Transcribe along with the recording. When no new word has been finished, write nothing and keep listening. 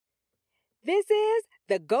This is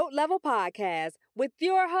the GOAT Level Podcast with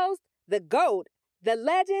your host, the GOAT, the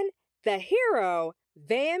legend, the hero,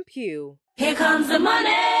 Van Pugh. Here comes the money.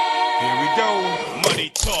 Here we go. Money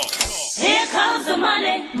talk. Here comes the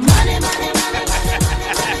money. Money, money, money, money,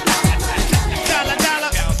 money. Dollar, dollar,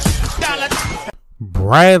 dollar.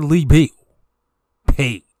 Bradley Beal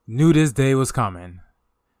knew this day was coming.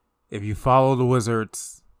 If you follow the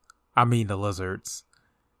Lizards,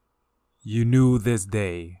 you knew this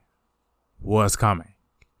day was coming.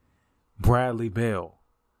 Bradley Beal,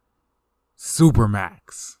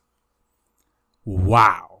 Supermax.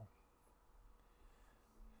 Wow.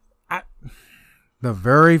 The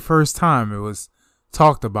very first time it was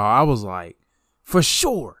talked about, I was like, for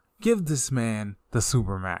sure, give this man the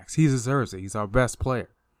Supermax. He deserves it. He's our best player.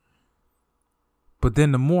 But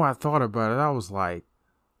then the more I thought about it, I was like,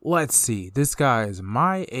 let's see. This guy is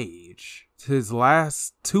my age. His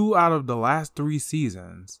last 2 out of the last 3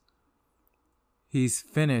 seasons, he's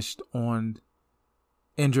finished on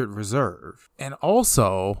injured reserve. And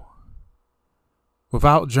also,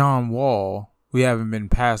 without John Wall, we haven't been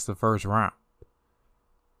past the first round.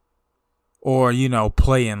 Or,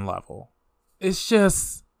 play-in level. It's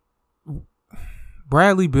just,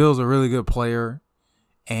 Bradley Beal's a really good player.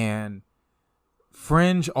 And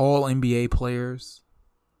fringe all-NBA players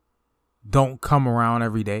don't come around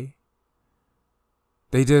every day.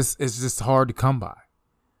 It's just hard to come by.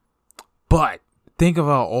 But think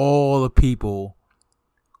about all the people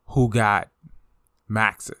who got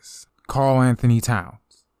maxes. Karl Anthony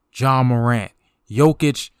Towns, John Morant,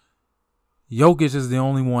 Jokic. Jokic is the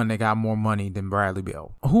only one that got more money than Bradley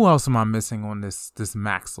Beal. Who else am I missing on this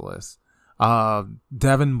max list?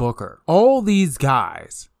 Devin Booker. All these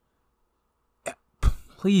guys,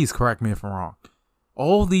 please correct me if I'm wrong.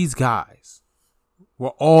 All these guys were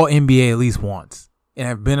all NBA at least once and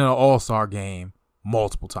have been in an All-Star game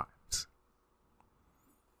multiple times.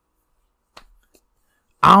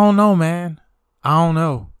 I don't know, man. I don't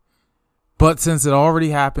know. But since it already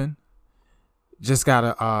happened, just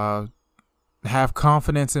gotta have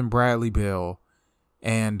confidence in Bradley Beal.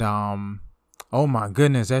 And oh my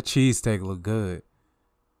goodness, that cheesesteak look good.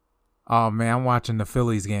 Oh man, I'm watching the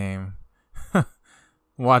Phillies game.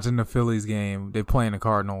 They're playing the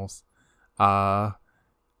Cardinals.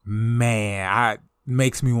 Man,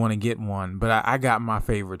 makes me want to get one. But I got my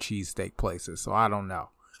favorite cheesesteak places, so I don't know.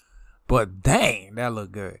 But dang, that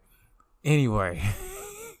look good. Anyway,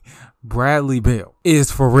 Bradley Beal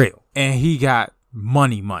is for real. And he got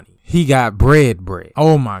money. He got bread.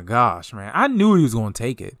 Oh my gosh, man. I knew he was going to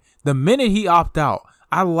take it. The minute he opted out,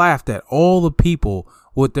 I laughed at all the people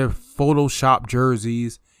with their Photoshop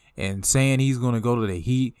jerseys and saying he's going to go to the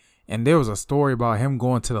Heat. And there was a story about him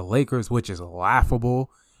going to the Lakers, which is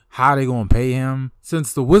laughable. How they going to pay him?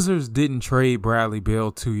 Since the Wizards didn't trade Bradley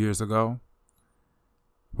Beal 2 years ago,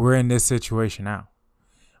 we're in this situation now.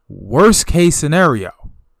 Worst case scenario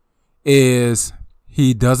is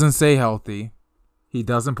he doesn't stay healthy. He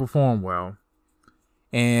doesn't perform well.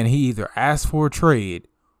 And he either asks for a trade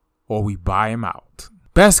or we buy him out.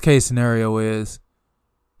 Best case scenario is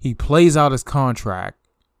he plays out his contract,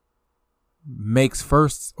 makes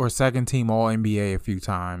first or second team All-NBA a few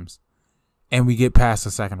times, and we get past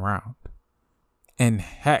the second round. And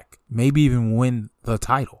heck, maybe even win the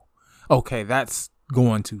title. Okay, that's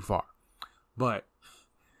going too far. But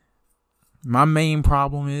my main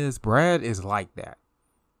problem is Brad is like that.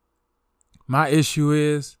 My issue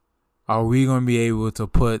is, are we going to be able to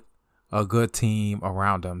put a good team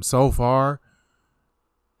around him? So far,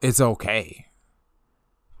 it's okay.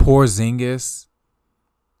 Porzingis,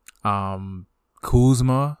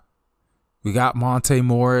 Kuzma, we got Monte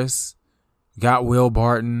Morris, got Will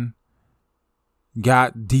Barton,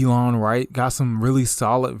 got Delon Wright, got some really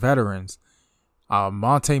solid veterans.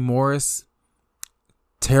 Monte Morris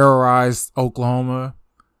terrorized Oklahoma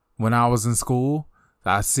when I was in school.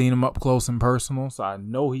 I seen him up close and personal, so I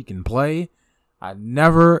know he can play. I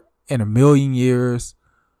never in a million years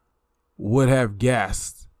would have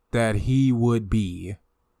guessed that he would be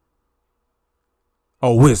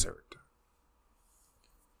a Wizard.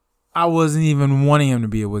 I wasn't even wanting him to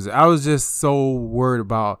be a Wizard. I was just so worried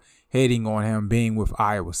about hating on him being with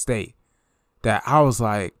Iowa State that I was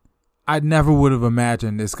like, I never would have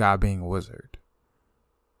imagined this guy being a Wizard.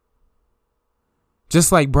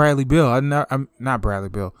 Just like Bradley Beal. I'm not Bradley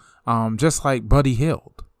Beal. Just like Buddy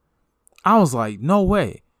Hield. I was like, no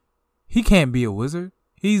way. He can't be a Wizard.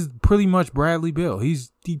 He's pretty much Bradley Beal. He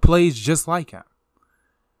plays just like him.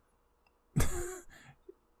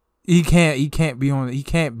 He can't be on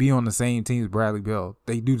the same team as Bradley Beal.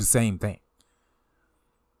 They do the same thing.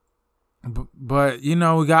 But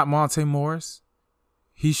we got Monte Morris.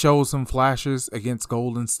 he showed some flashes against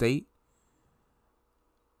Golden State.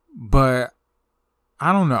 But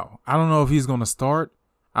I don't know. I don't know if he's going to start.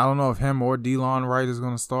 I don't know if him or Delon Wright is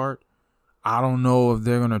going to start. I don't know if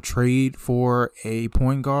they're going to trade for a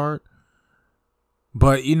point guard.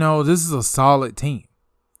 But, you know, this is a solid team.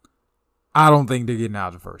 I don't think they're getting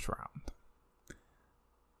out of the first round.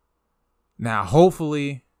 Now,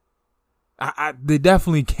 hopefully, they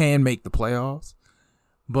definitely can make the playoffs.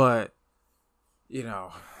 But, you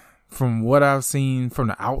know, from what I've seen from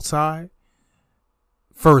the outside,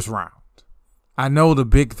 first round. I know the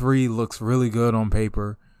big three looks really good on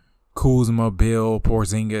paper. Kuzma, Bill,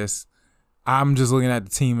 Porzingis. I'm just looking at the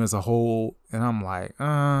team as a whole, and I'm like,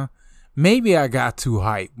 maybe I got too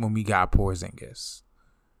hyped when we got Porzingis.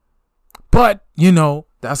 But, you know,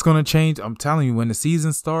 that's going to change. I'm telling you, when the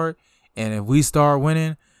season starts, and if we start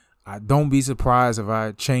winning, I don't be surprised if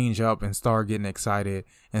I change up and start getting excited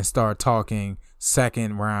and start talking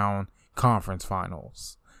second round conference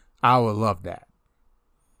finals. I would love that.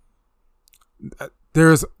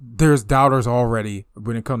 There's doubters already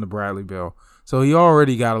when it comes to Bradley Beal. So he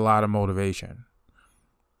already got a lot of motivation.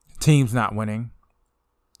 Team's not winning.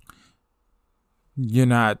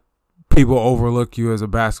 People overlook you as a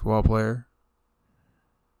basketball player.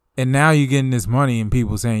 And now you're getting this money and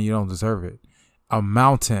people saying you don't deserve it. A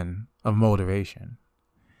mountain of motivation.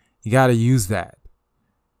 You got to use that.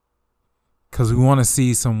 Because we want to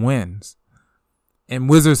see some wins. And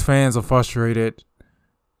Wizards fans are frustrated.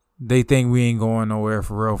 They think we ain't going nowhere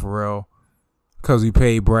for real. Because we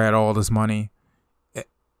paid Brad all this money.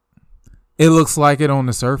 It looks like it on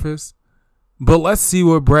the surface. But let's see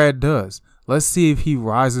what Brad does. Let's see if he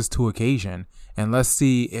rises to occasion. And let's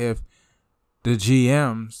see if the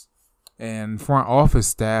GMs and front office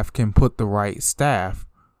staff can put the right staff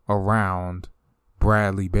around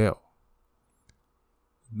Bradley Beal.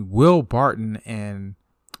 Will Barton and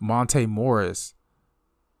Monte Morris.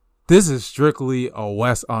 This is strictly a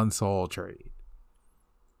Wes Unseld trade.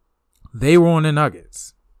 They were on the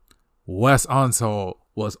Nuggets. Wes Unseld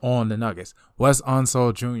was on the Nuggets. Wes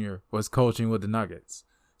Unseld Jr. was coaching with the Nuggets.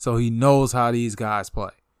 So he knows how these guys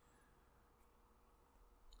play.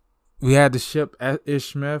 We had to ship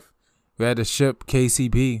Ish Smith. We had to ship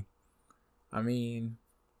KCP. I mean,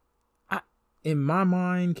 in my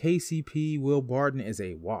mind, KCP, Will Barton is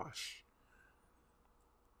a wash.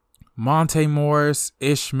 Monte Morris,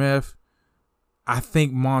 Ish Smith. I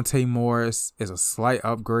think Monte Morris is a slight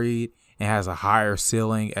upgrade and has a higher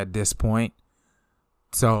ceiling at this point.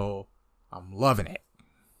 So I'm loving it.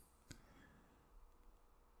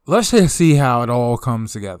 Let's just see how it all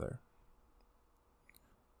comes together.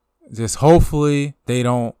 Just hopefully they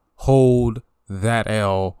don't hold that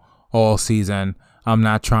L all season. I'm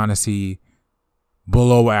not trying to see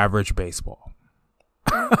below average baseball.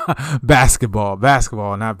 Basketball,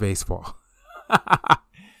 not baseball.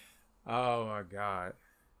 Oh my God.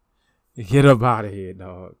 Get up out of here,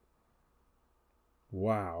 dog.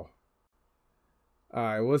 Wow. All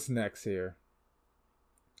right, what's next here?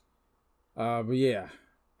 But yeah.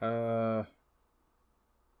 Yeah,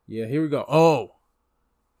 here we go. Oh.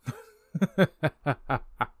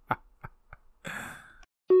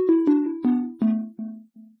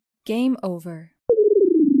 Game over.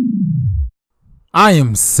 I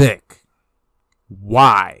am sick.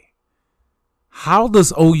 Why? How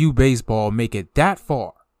does OU baseball make it that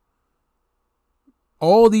far?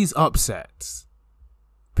 All these upsets.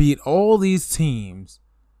 Beat all these teams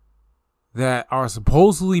that are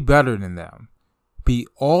supposedly better than them. Beat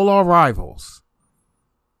all our rivals.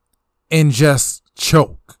 And just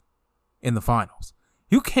choke in the finals.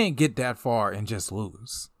 You can't get that far and just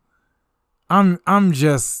lose. I'm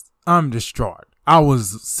distraught. I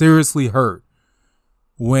was seriously hurt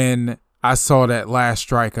when I saw that last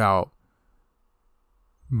strikeout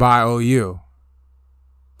by OU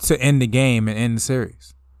to end the game and end the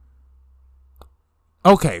series.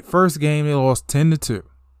 Okay, first game they lost 10-2.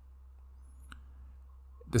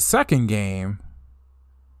 The second game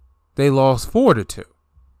they lost 4-2.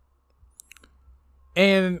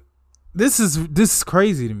 And this is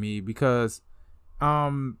crazy to me because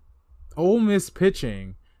Ole Miss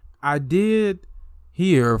pitching, I did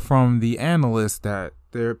hear from the analysts that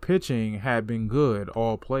their pitching had been good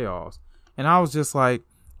all playoffs. And I was just like,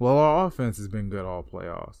 well, our offense has been good all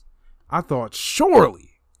playoffs. I thought surely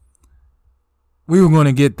we were going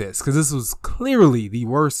to get this because this was clearly the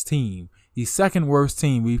worst team, the second worst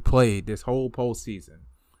team we've played this whole postseason.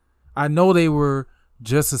 I know they were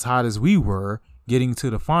just as hot as we were getting to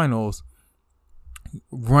the finals,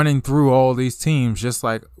 running through all these teams just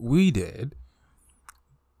like we did.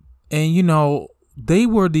 And, you know, they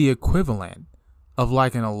were the equivalent of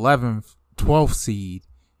like an 11th, 12th seed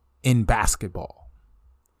in basketball.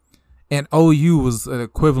 And OU was an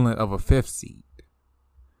equivalent of a 5th seed.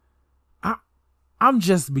 I'm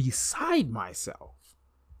just beside myself.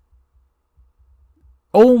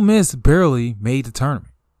 Ole Miss barely made the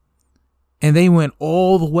tournament. And they went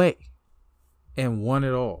all the way and won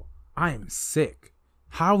it all. I am sick.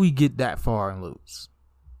 How we get that far and lose?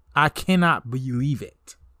 I cannot believe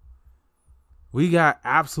it. We got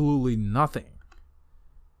absolutely nothing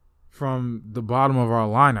from the bottom of our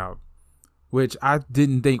lineup, which I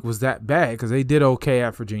didn't think was that bad because they did okay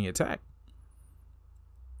at Virginia Tech.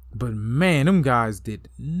 But man, them guys did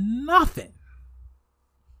nothing.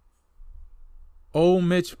 Ole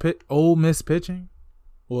Miss pitching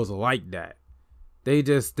was like that.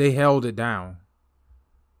 They held it down.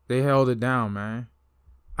 They held it down, man.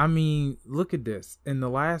 I mean, look at this. In the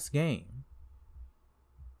last game,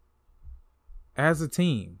 as a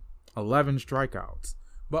team, 11 strikeouts.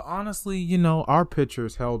 But honestly, you know, our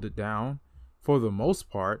pitchers held it down for the most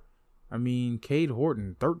part. I mean, Cade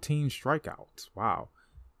Horton, 13 strikeouts. Wow.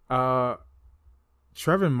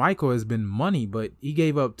 Trevin Michael has been money, but he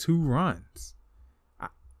gave up 2 runs.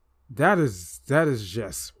 That is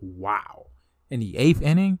just wow. In the 8th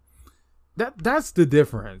inning, that's the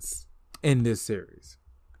difference in this series.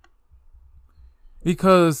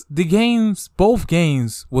 Because both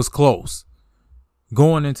games was close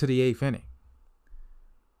going into the 8th inning.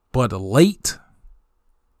 But late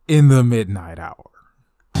in the midnight hour,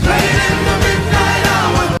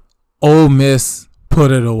 Ole Miss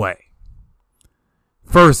put it away.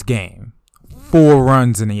 First game, 4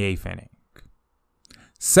 runs in the 8th inning.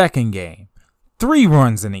 Second game, 3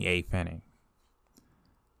 runs in the 8th inning.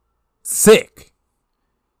 Sick.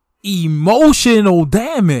 Emotional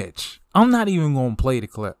damage. I'm not even going to play the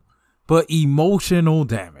clip, but emotional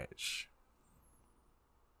damage.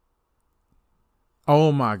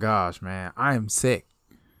 Oh my gosh, man. I am sick.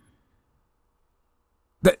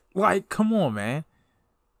 Come on, man.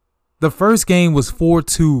 The first game was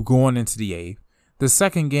 4-2 going into the 8th. The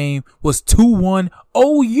second game was 2-1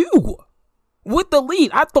 OU with the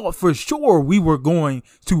lead. I thought for sure we were going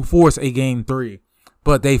to force a game 3,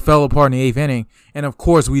 but they fell apart in the 8th inning. And of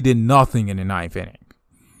course, we did nothing in the 9th inning.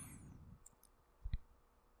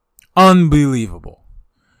 Unbelievable.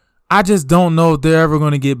 I just don't know if they're ever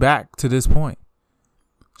going to get back to this point.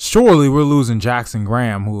 Surely we're losing Jackson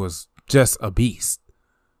Graham, who is just a beast.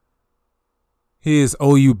 He is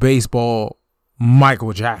OU baseball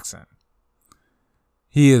Michael Jackson.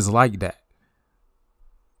 He is like that.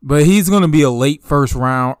 But he's going to be a late first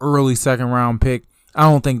round, early second round pick. I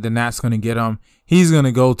don't think the Nats going to get him. He's going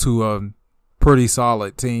to go to a pretty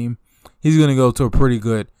solid team. He's going to go to a pretty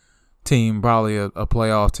good team, probably a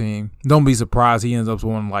playoff team. Don't be surprised he ends up with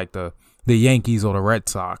one like the Yankees or the Red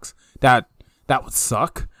Sox. That would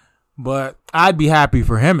suck. But I'd be happy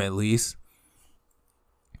for him at least.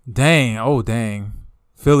 Dang.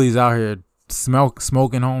 Philly's out here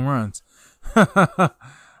smoking home runs.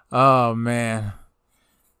 Oh, man.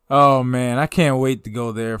 I can't wait to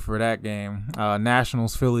go there for that game.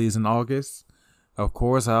 Nationals Phillies in August. Of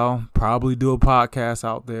course, I'll probably do a podcast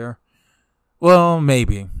out there. Well,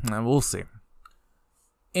 maybe. We'll see.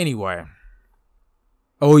 Anyway,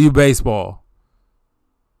 OU baseball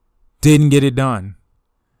didn't get it done.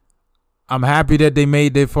 I'm happy that they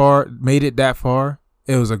made it that far.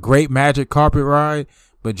 It was a great magic carpet ride,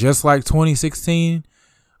 but just like 2016,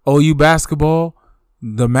 OU basketball,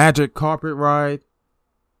 the magic carpet ride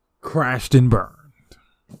crashed and burned.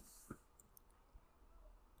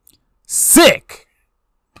 Sick.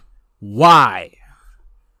 Why?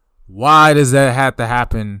 Why does that have to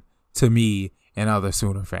happen to me and other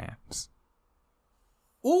Sooner fans?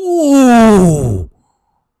 Ooh.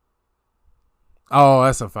 Oh,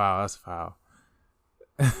 that's a foul.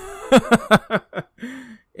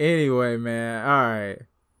 Anyway, man. All right.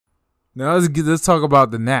 Now let's talk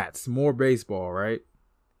about the Nats. More baseball, right?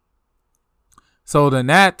 So the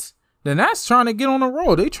Nats trying to get on the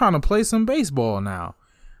road. They trying to play some baseball now.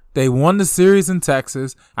 They won the series in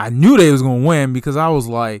Texas. I knew they was gonna win because I was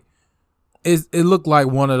like, it looked like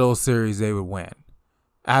one of those series they would win.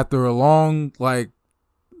 After a long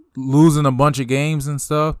losing a bunch of games and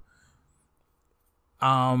stuff.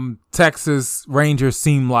 Texas Rangers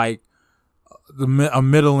seemed like a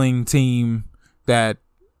middling team that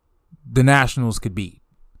the Nationals could beat.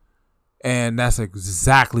 And that's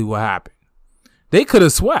exactly what happened. They could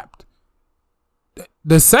have swept.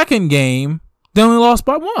 The second game, they only lost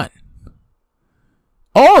by 1.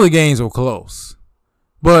 All the games were close.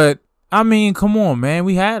 But, I mean, come on, man.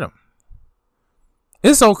 We had them.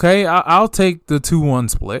 It's okay. I'll take the 2-1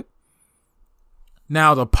 split.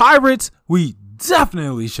 Now, the Pirates, we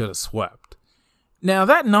definitely should have swept. Now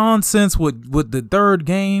that nonsense with the third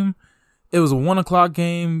game, it was a 1:00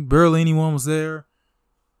 game. Barely anyone was there.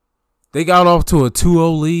 They got off to a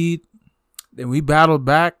 2-0 lead. Then we battled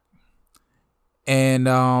back. And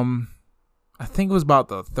I think it was about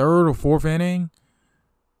the third or fourth inning.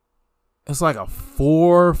 It's like a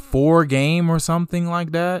 4-4 game or something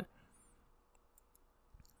like that.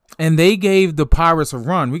 And they gave the Pirates a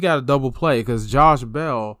run. We got a double play because Josh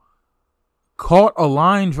Bell caught a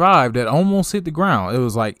line drive that almost hit the ground. It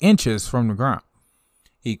was like inches from the ground.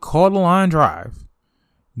 He caught a line drive.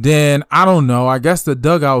 Then, I don't know, I guess the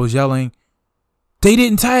dugout was yelling, they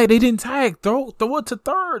didn't tag. Throw it to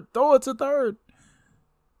third.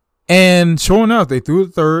 And sure enough, they threw it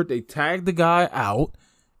to third. They tagged the guy out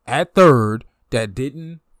at third that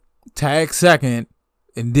didn't tag second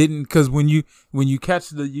and didn't, because when you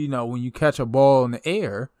catch when you catch a ball in the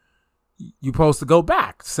air, you're supposed to go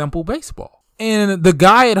back. Simple baseball. And the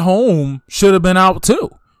guy at home should have been out too,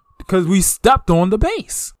 because we stepped on the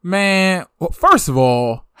base. Man, well, first of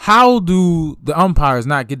all, how do the umpires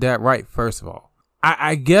not get that right? First of all,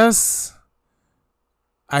 I guess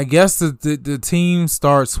the team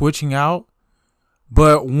starts switching out,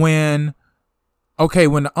 but when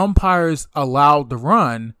the umpires allowed the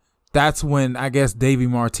run, that's when I guess Davey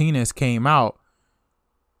Martinez came out,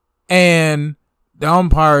 and the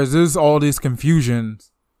umpires, there's all these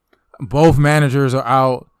confusions. Both managers are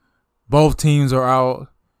out, both teams are out.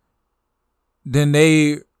 Then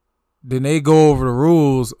they go over the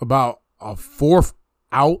rules about a fourth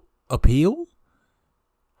out appeal.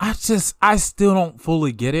 I still don't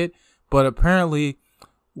fully get it, but apparently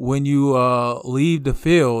when you leave the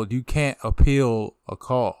field, you can't appeal a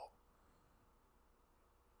call.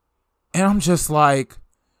 And I'm just like,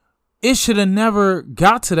 it should have never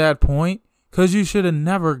got to that point, because you should have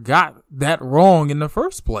never got that wrong in the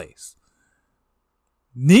first place.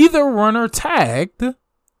 Neither runner tagged.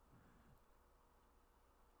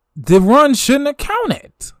 The run shouldn't have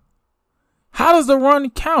counted. How does the run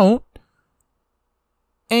count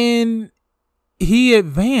and he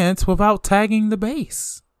advanced without tagging the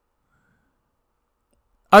base?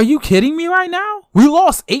 Are you kidding me right now? We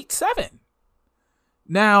lost 8-7.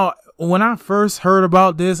 Now, when I first heard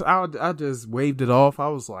about this, I just waved it off. I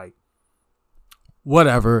was like,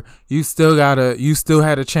 whatever. You still had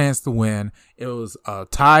a chance to win. It was a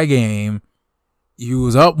tie game. You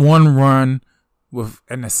was up 1 run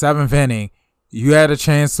in the 7th inning. You had a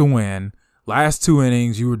chance to win. Last 2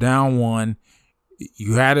 innings, you were down 1.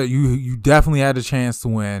 You definitely had a chance to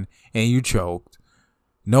win, and you choked.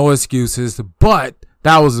 No excuses, but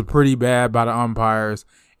that was pretty bad by the umpires,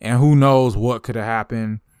 and who knows what could have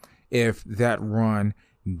happened if that run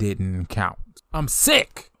didn't count. I'm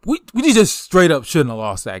sick. We just straight up shouldn't have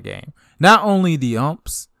lost that game. Not only the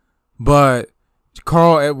umps, but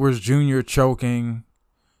Carl Edwards Jr. choking.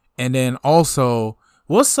 And then also,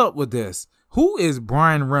 what's up with this? Who is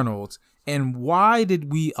Brian Reynolds, and why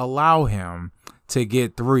did we allow him to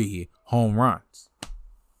get 3 home runs?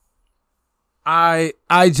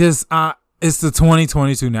 It's the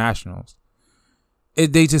 2022 Nationals.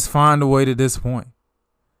 They just find a way to disappoint.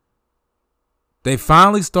 They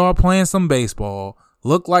finally start playing some baseball,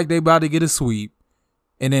 look like they about to get a sweep,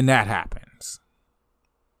 and then that happens.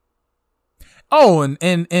 Oh,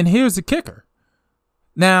 and here's the kicker.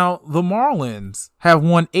 Now, the Marlins have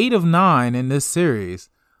won 8 of 9 in this series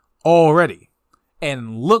already.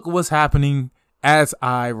 And look what's happening as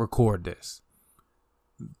I record this.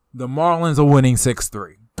 The Marlins are winning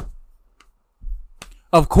 6-3.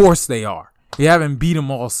 Of course they are. We haven't beat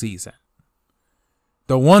them all season.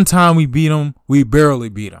 The one time we beat them, we barely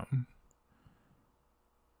beat them.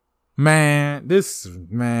 Man,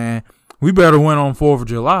 we better win on 4th of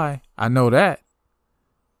July. I know that.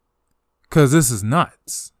 Because this is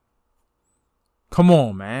nuts. Come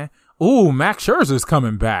on, man. Ooh, Max Scherzer's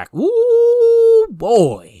coming back. Ooh,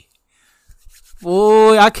 boy.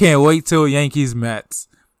 Boy, I can't wait till Yankees Mets.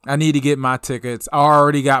 I need to get my tickets. I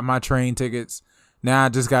already got my train tickets. Now I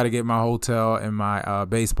just got to get my hotel and my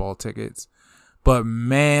baseball tickets. But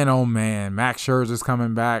man, oh man, Max Scherzer's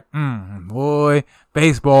coming back. Boy,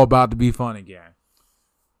 baseball about to be fun again.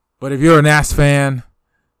 But if you're a Nats fan,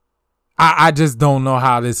 I just don't know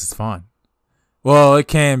how this is fun. Well, it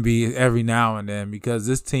can be every now and then because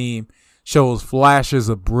this team shows flashes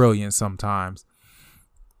of brilliance sometimes.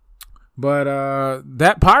 But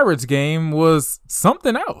that Pirates game was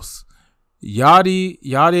something else.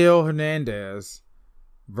 Yadiel Hernandez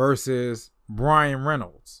versus Brian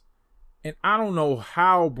Reynolds. And I don't know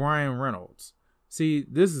how Brian Reynolds. See,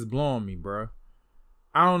 this is blowing me, bro.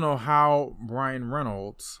 I don't know how Brian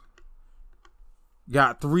Reynolds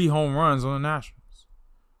got 3 home runs on the Nationals.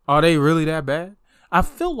 Are they really that bad? I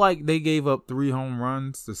feel like they gave up 3 home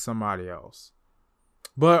runs to somebody else.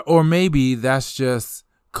 Or maybe that's just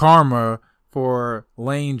karma for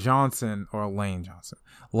Lane Thomas.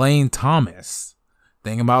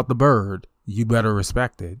 Thing about the bird, you better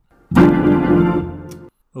respect it.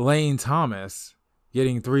 Lane Thomas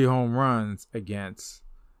getting 3 home runs against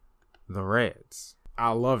the Reds.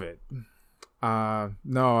 I love it.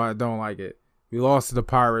 No, I don't like it. We lost to the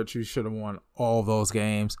Pirates. We should have won all those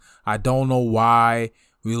games. I don't know why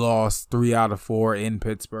we lost 3 out of 4 in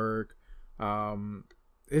Pittsburgh.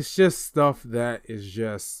 It's just stuff that is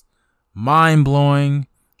just mind-blowing,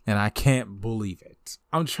 and I can't believe it.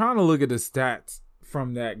 I'm trying to look at the stats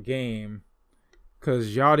from that game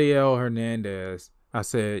because Yadiel Hernandez, I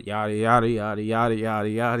said yada, yada, yada, yada, yada,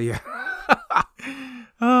 yada.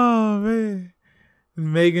 Oh, man.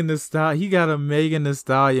 He got a Megan Thee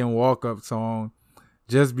Stallion walk-up song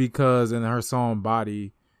just because in her song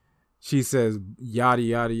Body, she says yada,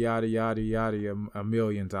 yada, yada, yada, yada a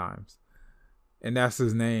million times. And that's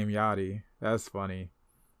his name, Yachty. That's funny.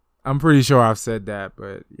 I'm pretty sure I've said that,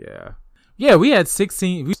 but yeah. Yeah, we had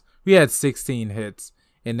 16 hits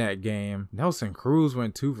in that game. Nelson Cruz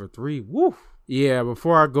went 2 for 3. Woo! Yeah,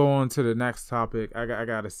 before I go on to the next topic, I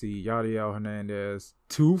got to see Yadiel Hernandez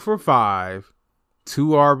 2 for 5, 2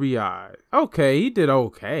 RBI. Okay, he did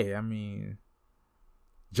okay. I mean,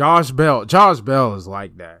 Josh Bell is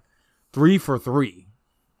like that. 3 for 3.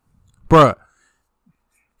 Bruh,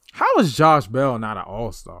 how is Josh Bell not an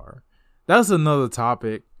all-star? That's another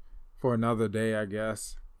topic for another day, I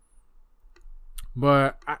guess.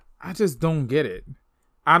 But I just don't get it.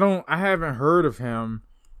 I haven't heard of him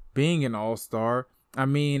being an all-star. I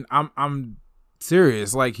mean, I'm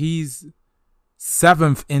serious. Like, he's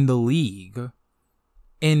 7th in the league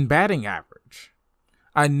in batting average.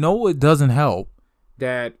 I know it doesn't help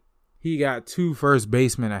that he got 2 first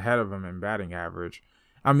basemen ahead of him in batting average.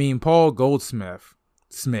 I mean, Paul Goldschmidt,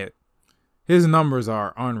 his numbers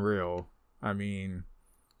are unreal. I mean,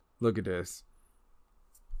 look at this.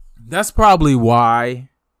 That's probably why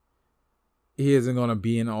he isn't going to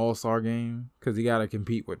be in the All-Star game, because he got to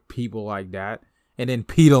compete with people like that. And then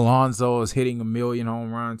Pete Alonso is hitting 1 million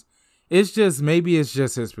home runs. Maybe it's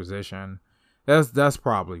just his position. That's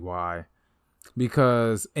probably why.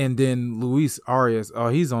 And then Luis Arias,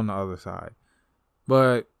 he's on the other side.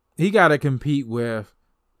 But he got to compete with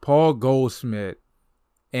Paul Goldschmidt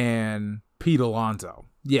and Pete Alonso.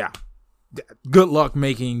 Yeah. Good luck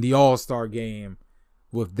making the All-Star game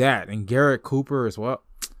with that. And Garrett Cooper as well.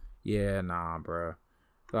 Yeah, nah, bro.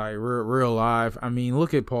 Like, real life. I mean,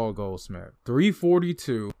 look at Paul Goldschmidt.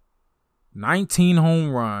 342, 19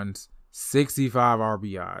 home runs, 65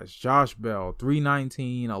 RBIs. Josh Bell,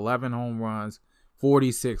 319, 11 home runs,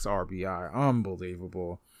 46 RBI.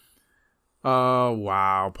 Unbelievable.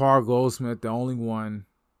 Wow. Paul Goldschmidt, the only one.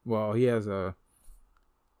 Well, he has a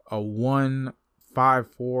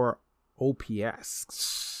 154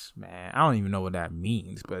 OPS. Man, I don't even know what that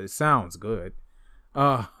means, but it sounds good.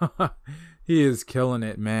 He is killing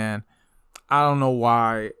it, man. I don't know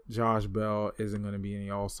why Josh Bell isn't going to be in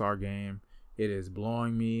the All-Star game. It is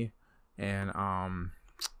blowing me. And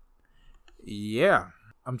yeah.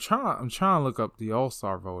 I'm trying to look up the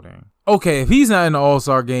All-Star voting. Okay, if he's not in the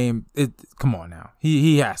All-Star game, come on now.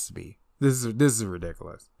 He has to be. This is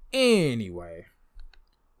ridiculous. Anyway,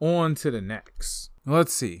 on to the next.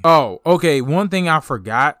 Let's see. Oh, okay. One thing I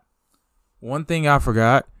forgot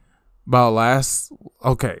about last.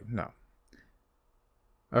 Okay, no.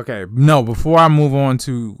 Before I move on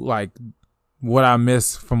to like what I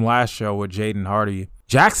missed from last show with Jaden Hardy,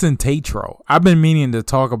 Jackson Tatro. I've been meaning to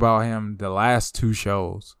talk about him the last 2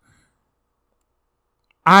 shows.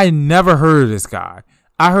 I never heard of this guy.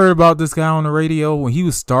 I heard about this guy on the radio when he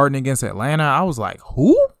was starting against Atlanta. I was like,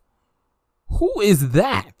 who? Who is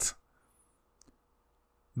that?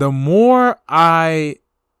 The more I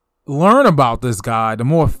learn about this guy, the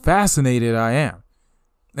more fascinated I am.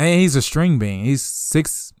 And he's a string bean. He's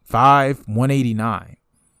 6'5", 189.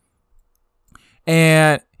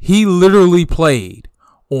 And he literally played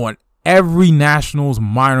on every Nationals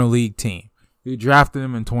minor league team. We drafted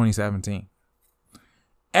him in 2017.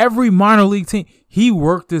 Every minor league team. He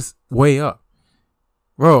worked his way up.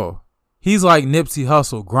 Bro, he's like Nipsey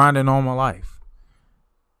Hussle, grinding all my life.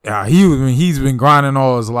 He's been grinding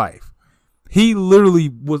all his life. He literally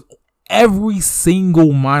was every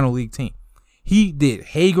single minor league team. He did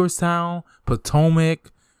Hagerstown,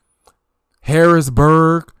 Potomac,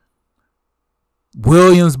 Harrisburg,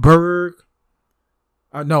 Williamsburg.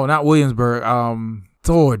 No, not Williamsburg.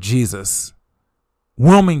 Oh, Jesus.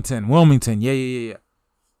 Wilmington. Yeah.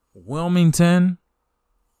 Wilmington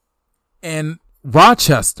and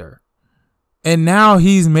Rochester. And now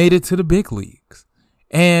he's made it to the big leagues.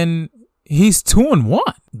 And he's 2-1.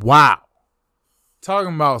 Wow.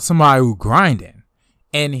 Talking about somebody who grinding.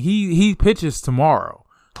 And he pitches tomorrow.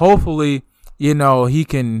 Hopefully, he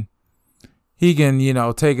can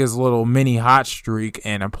take his little mini hot streak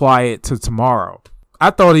and apply it to tomorrow.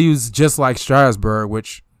 I thought he was just like Strasburg,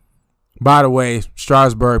 which, by the way,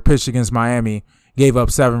 Strasburg pitched against Miami, gave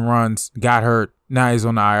up 7 runs, got hurt. Now he's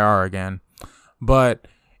on the IR again. But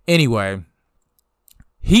anyway,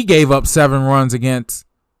 he gave up 7 runs against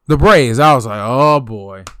the Braves. I was like, oh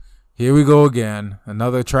boy, here we go again.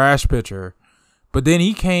 Another trash pitcher. But then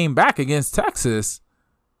he came back against Texas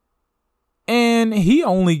and he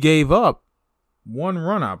only gave up 1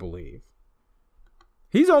 run, I believe.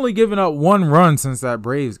 He's only given up 1 run since that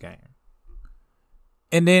Braves game.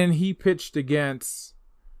 And then he pitched against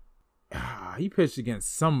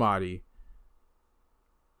somebody.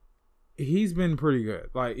 He's been pretty good.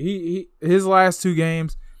 Like his last 2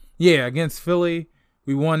 games, against Philly,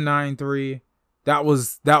 we won 9-3. That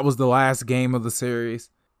was the last game of the series.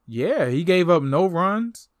 Yeah, he gave up no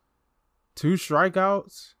runs, 2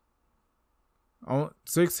 strikeouts,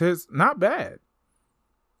 6 hits, not bad.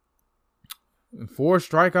 4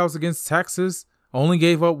 strikeouts against Texas, only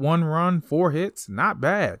gave up 1 run, 4 hits, not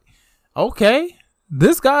bad. Okay,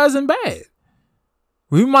 this guy isn't bad.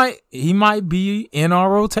 He might be in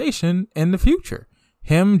our rotation in the future.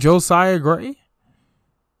 Him, Josiah Gray,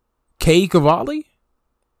 Kay Cavalli,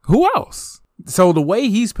 who else? So the way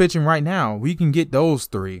he's pitching right now, we can get those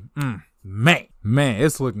 3. Man,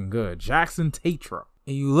 it's looking good. Jackson Tatro.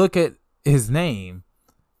 And you look at his name,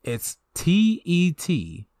 it's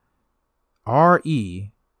Tetrault.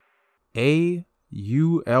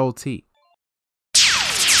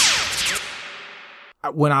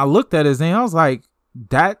 When I looked at his name, I was like,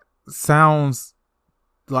 that sounds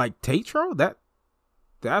like Tatro?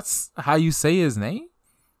 That's how you say his name?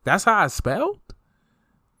 That's how it's spelled?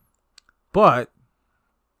 But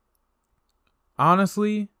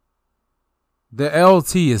honestly, the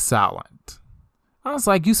LT is silent. I was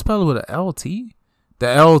like, you spell it with an LT?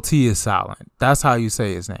 The LT is silent. That's how you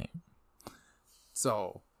say his name.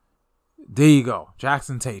 So there you go.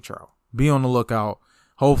 Jackson Tatro. Be on the lookout.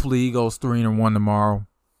 Hopefully he goes 3-1 tomorrow.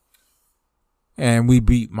 And we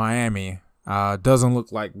beat Miami. Doesn't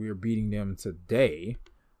look like we're beating them today.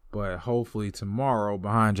 But hopefully tomorrow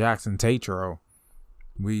behind Jackson Tatro,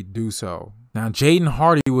 we do so. Now, Jaden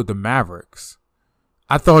Hardy with the Mavericks.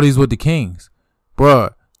 I thought he's with the Kings.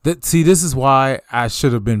 Bruh, this is why I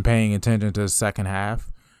should have been paying attention to the second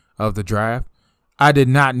half of the draft. I did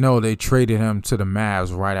not know they traded him to the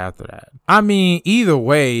Mavs right after that. I mean, either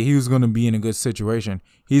way, he was going to be in a good situation.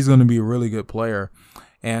 He's going to be a really good player.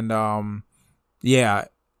 And,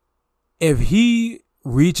 if he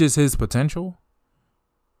reaches his potential,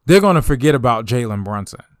 they're going to forget about Jalen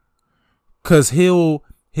Brunson. Because he'll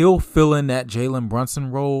fill in that Jalen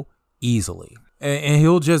Brunson role easily. And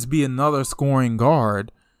he'll just be another scoring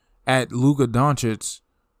guard at Luka Doncic's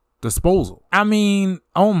disposal. I mean,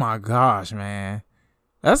 oh my gosh, man.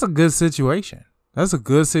 That's a good situation. That's a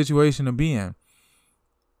good situation to be in.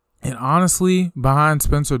 And honestly, behind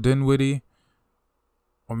Spencer Dinwiddie,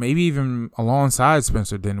 or maybe even alongside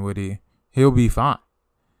Spencer Dinwiddie, he'll be fine.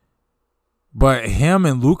 But him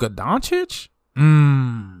and Luka Doncic?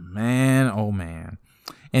 Man, oh man.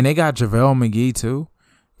 And they got JaVale McGee too.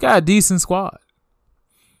 Got a decent squad.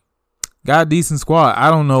 I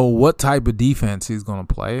don't know what type of defense he's going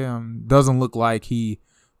to play. Doesn't look like he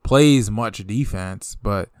plays much defense,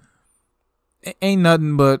 but it ain't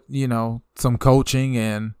nothing but, some coaching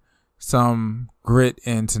and some grit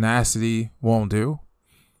and tenacity won't do.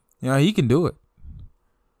 He can do it.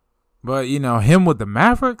 But, him with the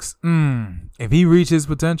Mavericks, if he reaches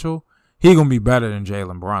potential, he going to be better than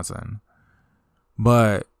Jalen Brunson.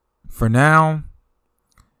 But for now,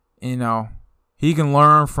 he can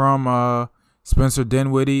learn from Spencer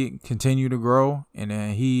Dinwiddie, continue to grow, and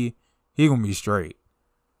then he going to be straight.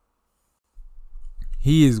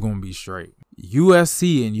 He is going to be straight.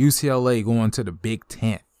 USC and UCLA going to the Big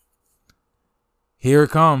Ten. Here it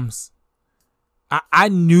comes. I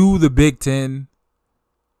knew the Big Ten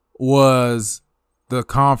was the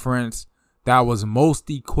conference that was most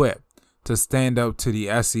equipped to stand up to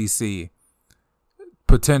the SEC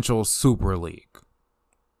potential Super League.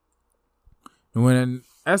 When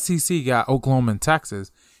SEC got Oklahoma and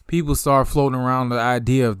Texas, people started floating around the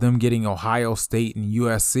idea of them getting Ohio State and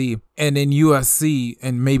USC, and then USC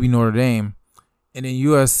and maybe Notre Dame, and then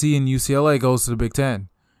USC and UCLA goes to the Big Ten.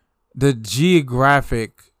 The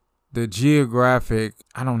geographic,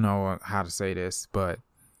 I don't know how to say this, but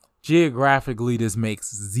geographically this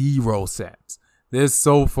makes zero sense. They're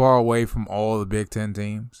so far away from all the Big Ten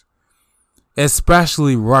teams,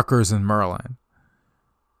 especially Rutgers and Maryland.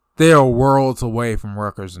 They are worlds away from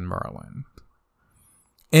Rutgers and Maryland.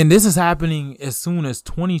 And this is happening as soon as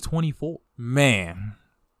 2024. Man,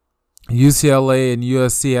 UCLA and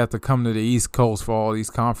USC have to come to the East Coast for all these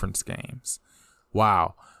conference games.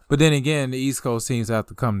 Wow. But then again, the East Coast teams have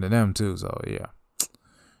to come to them too. So, yeah.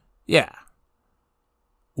 Yeah.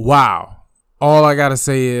 Wow. All I got to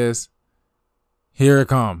say is, here it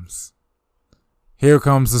comes. Here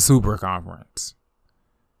comes the Super Conference.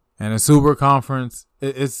 And the Super Conference,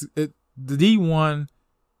 the D1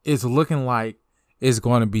 is looking like it's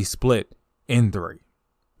going to be split in 3.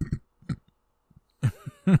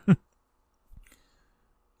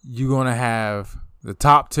 You're going to have the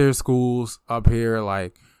top tier schools up here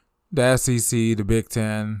like the SEC, the Big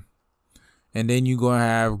Ten. And then you're going to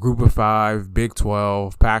have Group of 5, Big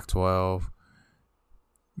 12, Pac-12,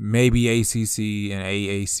 maybe ACC and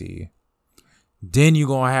AAC. Then you're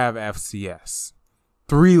going to have FCS.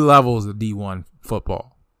 3 levels of D1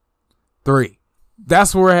 football. 3.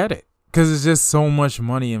 That's where we're headed. Because there's just so much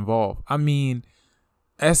money involved. I mean,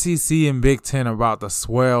 SEC and Big Ten are about to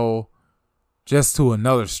swell just to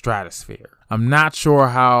another stratosphere. I'm not sure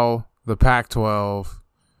how the Pac-12,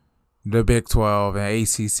 the Big 12, and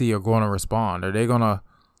ACC are going to respond. Are they going to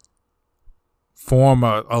form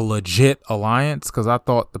a legit alliance? Because I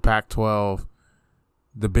thought the Pac-12,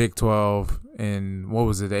 the Big 12, and what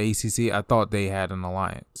was it, the ACC, I thought they had an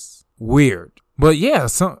alliance. Weird. But yeah,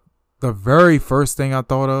 the very first thing I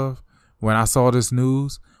thought of when I saw this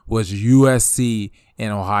news was USC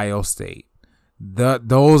and Ohio State.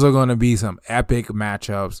 Those are going to be some epic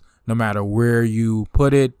matchups. No matter where you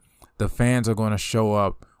put it, the fans are going to show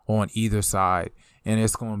up on either side, and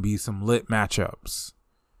it's going to be some lit matchups.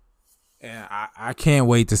 And I can't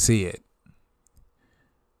wait to see it.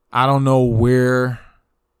 I don't know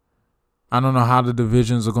how the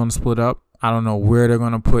divisions are going to split up. I don't know where they're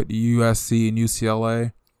going to put USC and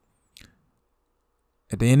UCLA.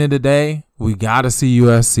 At the end of the day, we got to see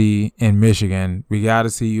USC and Michigan. We got to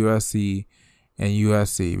see USC and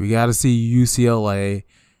USC. We got to see UCLA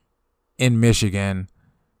in Michigan.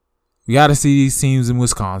 We got to see these teams in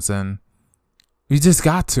Wisconsin. We just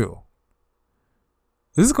got to.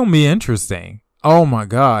 This is going to be interesting. Oh, my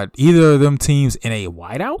God. Either of them teams in a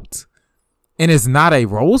whiteout? And it's not a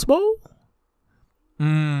Rose Bowl?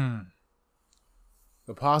 The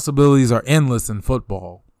possibilities are endless in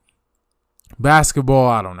football. Basketball,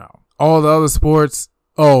 I don't know. All the other sports,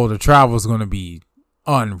 the travel is going to be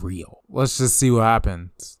unreal. Let's just see what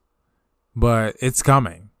happens. But it's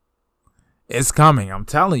coming. It's coming. I'm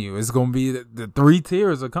telling you, it's going to be the 3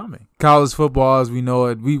 tiers are coming. College football, as we know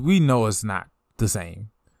it, we know it's not the same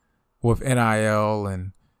with NIL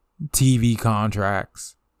and TV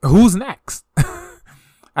contracts. Who's next?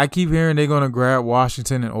 I keep hearing they're going to grab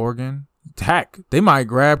Washington and Oregon. Heck, they might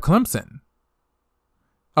grab Clemson.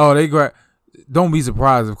 Don't be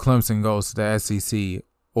surprised if Clemson goes to the SEC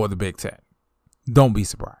or the Big Ten. Don't be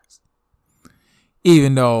surprised.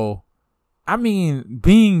 Even though, I mean,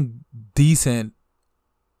 being decent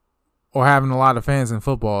or having a lot of fans in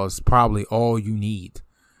football is probably all you need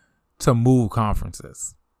to move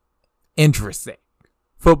conferences. Interesting.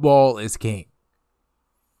 Football is king.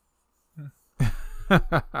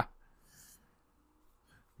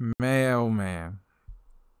 Man, oh man.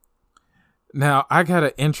 Now, I got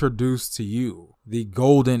to introduce to you the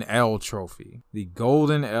Golden L Trophy. The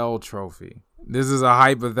Golden L Trophy. This is a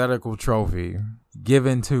hypothetical trophy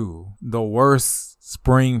given to the worst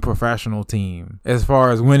spring professional team as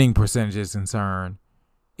far as winning percentage is concerned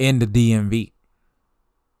in the DMV.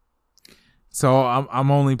 So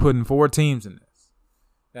I'm only putting 4 teams in this.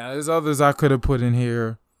 Now, there's others I could have put in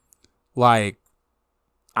here, like,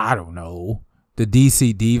 I don't know, the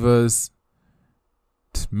DC Divas,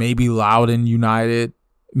 maybe Loudoun United,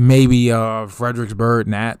 maybe Fredericksburg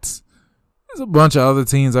Nats. There's a bunch of other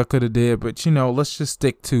teams I could have did, but let's just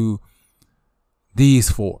stick to these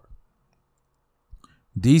 4.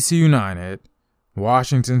 DC United,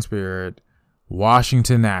 Washington Spirit,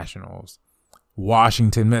 Washington Nationals,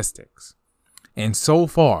 Washington Mystics. And so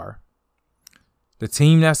far, the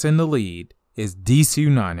team that's in the lead is DC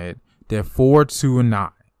United. They're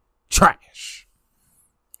 4-2-9. Trash.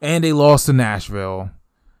 And they lost to Nashville.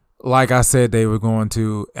 Like I said, they were going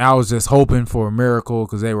to. I was just hoping for a miracle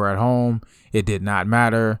because they were at home. It did not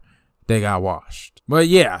matter. They got washed. But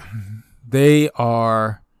yeah, they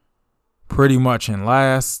are pretty much in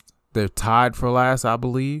last. They're tied for last, I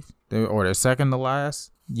believe. They're second to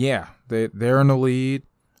last. Yeah, they're in the lead,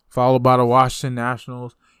 followed by the Washington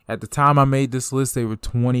Nationals. At the time I made this list, they were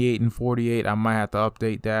 28-48. I might have to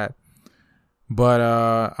update that. but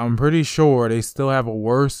I'm pretty sure they still have a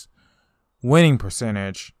worse winning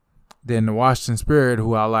percentage than the Washington Spirit,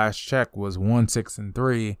 who I last checked was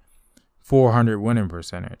 1-6-3, 400 winning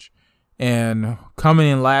percentage. And coming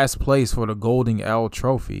in last place for the Golden L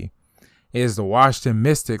Trophy is the Washington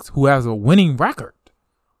Mystics, who has a winning record.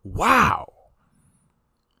 Wow.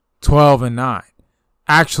 12-9.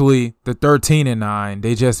 Actually, the 13-9,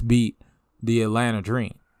 they just beat the Atlanta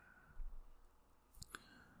Dream.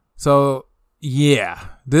 So, yeah,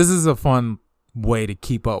 this is a fun way to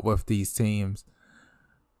keep up with these teams.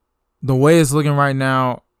 The way it's looking right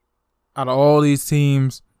now, out of all these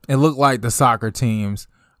teams, it looked like the soccer teams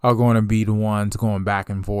are going to be the ones going back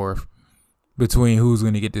and forth between who's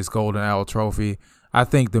going to get this Golden L Trophy. I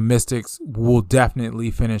think the Mystics will definitely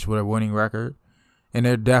finish with a winning record, and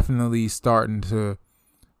they're definitely starting to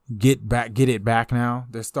get it back now.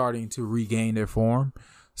 They're starting to regain their form,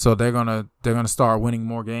 so they're gonna start winning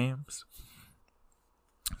more games.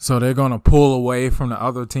 So they're gonna pull away from the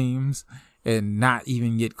other teams and not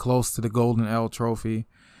even get close to the Golden L Trophy.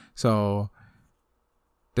 So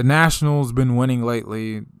the Nationals been winning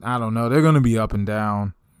lately. I don't know. They're gonna be up and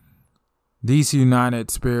down. DC United,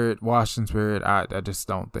 Spirit, Washington Spirit, I just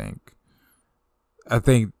don't think. I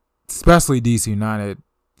think, especially DC United,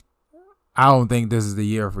 I don't think this is the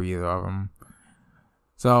year for either of them.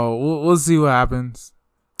 So we'll see what happens.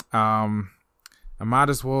 I might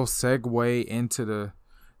as well segue into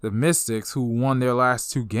the Mystics, who won their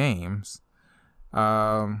last 2 games.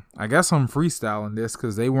 I guess I'm freestyling this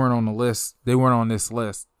because they weren't on the list. They weren't on this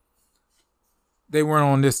list. They weren't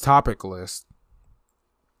on this topic list.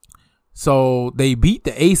 So they beat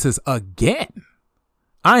the Aces again.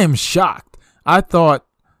 I am shocked. I thought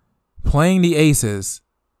playing the Aces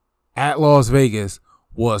at Las Vegas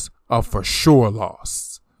was a for sure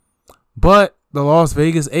loss. But the Las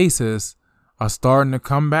Vegas Aces are starting to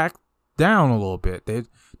come back down a little bit.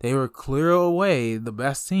 They were clear away the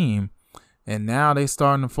best team, and now they're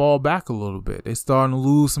starting to fall back a little bit. They're starting to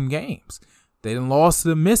lose some games. They done lost to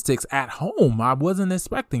the Mystics at home. I wasn't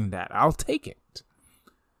expecting that. I'll take it.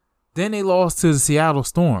 Then they lost to the Seattle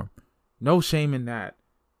Storm. No shame in that.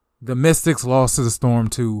 The Mystics lost to the Storm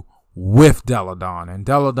too with Deladon, and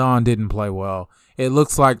Deladon didn't play well. It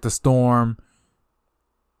looks like the Storm,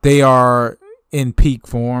 they are in peak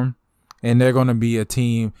form, and they're going to be a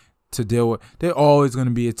team to deal with. They're always going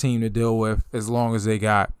to be a team to deal with as long as they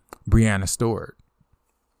got Breanna Stewart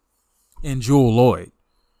and Jewel Lloyd.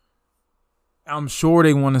 I'm sure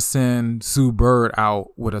they want to send Sue Bird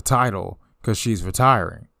out with a title because she's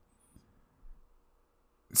retiring.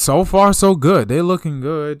 So far, so good. They're looking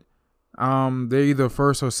good. They're either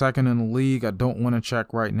first or second in the league. I don't want to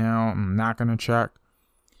check right now. I'm not going to check.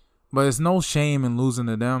 But it's no shame in losing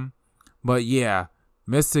to them. But yeah,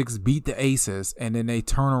 Mystics beat the Aces, and then they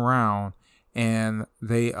turn around and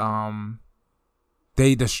they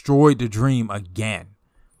destroyed the Dream again.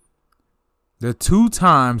 The 2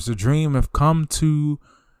 times the Dream have come to,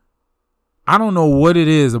 I don't know what it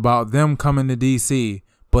is about them coming to DC,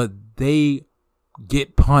 but they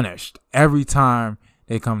get punished every time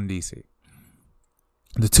they come to DC.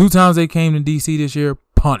 The 2 times they came to DC this year,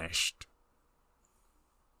 punished.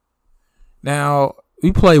 Now,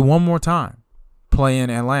 we play one more time. Play in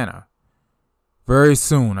Atlanta. Very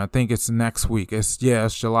soon. I think it's next week. It's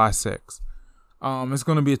July 6th. It's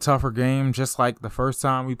going to be a tougher game, just like the first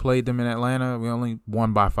time we played them in Atlanta. We only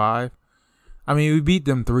won by 5. I mean, we beat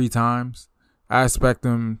them 3 times. I expect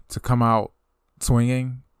them to come out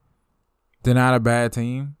swinging. They're not a bad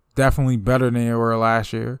team. Definitely better than they were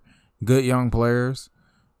last year. Good young players.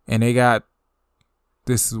 And they got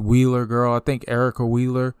this Wheeler girl, I think Erica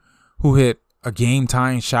Wheeler, who hit a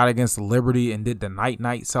game-tying shot against Liberty and did the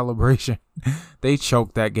night-night celebration. They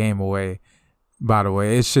choked that game away, by the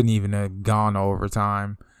way. It shouldn't even have gone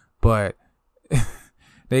overtime. But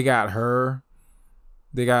they got her.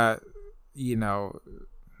 They got, they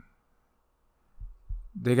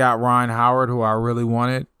got Ryan Howard, who I really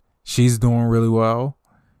wanted. She's doing really well.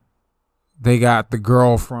 They got the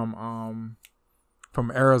girl from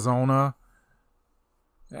Arizona.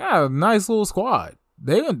 Yeah, nice little squad.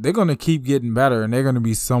 They're going to keep getting better, and they're going to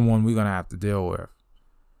be someone we're going to have to deal with.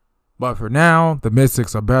 But for now, the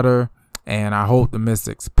Mystics are better, and I hope the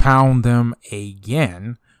Mystics pound them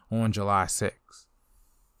again on July 6th.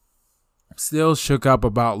 Still shook up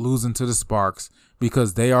about losing to the Sparks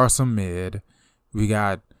because they are some mid. We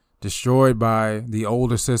got destroyed by the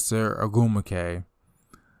older sister, Agumake.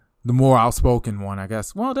 The more outspoken one, I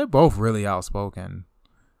guess. Well, they're both really outspoken.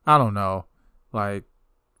 I don't know. Like,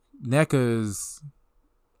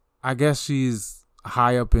 I guess she's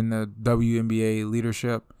high up in the WNBA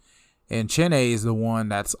leadership. And Chiney is the one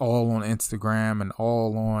that's all on Instagram and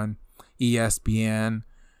all on ESPN.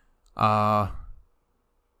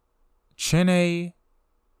 Chiney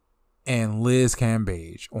and Liz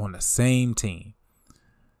Cambage on the same team.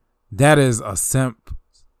 That is a simp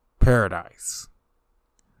paradise.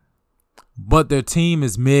 But their team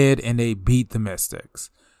is mid and they beat the Mystics.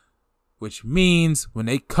 Which means when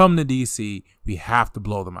they come to DC, we have to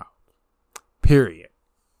blow them out. Period.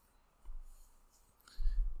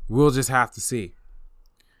 We'll just have to see.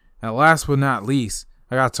 Now, last but not least,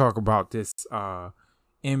 I got to talk about this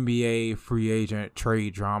NBA free agent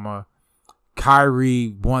trade drama. Kyrie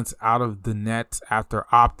wants out of the Nets after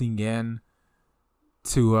opting in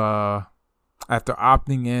to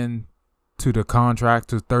the contract,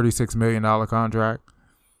 to $36 million contract,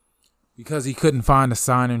 because he couldn't find a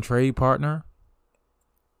sign and trade partner.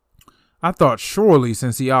 I thought surely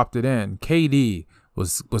since he opted in, KD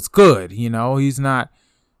was good. You know, he's not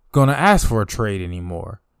going to ask for a trade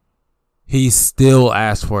anymore. He still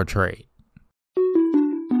asked for a trade.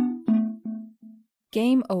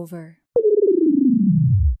 Game over.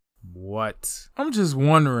 What? I'm just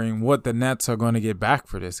wondering what the Nets are going to get back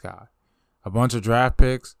for this guy. A bunch of draft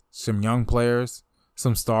picks, some young players,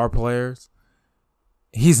 some star players.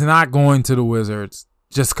 He's not going to the Wizards.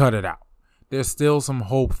 Just cut it out. There's still some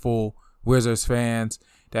hopeful Wizards fans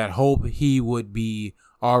that hope he would be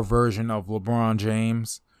our version of LeBron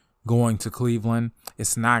James going to Cleveland.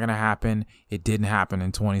 It's not going to happen. It didn't happen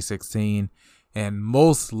in 2016. And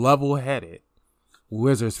most level-headed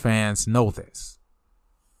Wizards fans know this.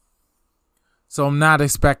 So I'm not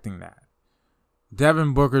expecting that.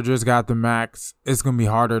 Devin Booker just got the max. It's going to be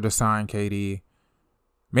harder to sign KD.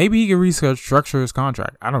 Maybe he can restructure his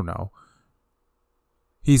contract. I don't know.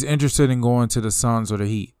 He's interested in going to the Suns or the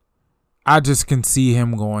Heat. I just can see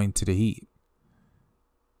him going to the Heat.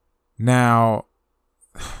 Now,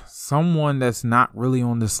 someone that's not really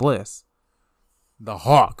on this list, the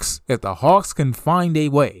Hawks. If the Hawks can find a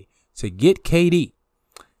way to get KD,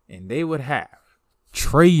 and they would have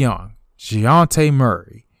Trae Young, Dejounte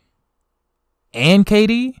Murray, and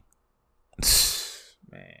KD,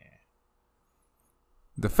 man.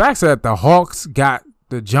 The fact that the Hawks got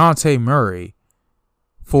the Dejounte Murray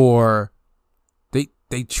for,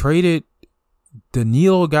 they traded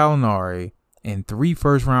Danilo Gallinari and 3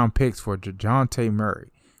 first-round picks for Dejounte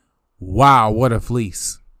Murray. Wow, what a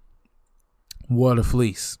fleece. What a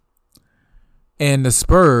fleece. And the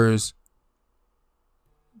Spurs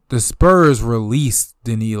released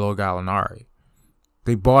Danilo Gallinari.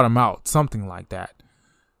 They bought him out, something like that.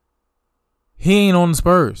 He ain't on the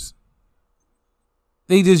Spurs.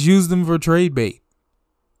 They just used him for trade bait.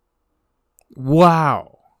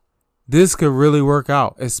 Wow. This could really work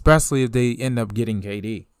out, especially if they end up getting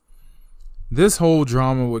KD. This whole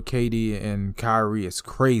drama with KD and Kyrie is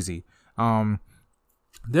crazy.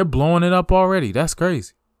 They're blowing it up already. That's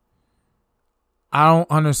crazy. I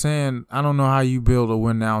don't understand. I don't know how you build a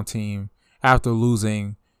win-now team after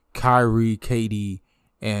losing Kyrie, KD,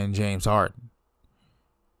 and James Harden.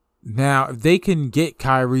 Now, if they can get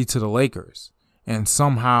Kyrie to the Lakers and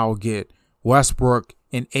somehow get Westbrook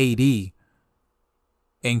and AD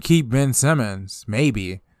and keep Ben Simmons,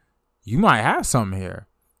 maybe, you might have something here.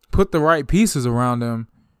 Put the right pieces around them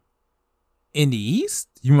in the East,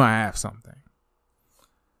 you might have something.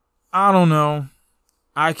 I don't know.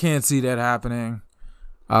 I can't see that happening.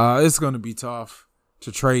 It's going to be tough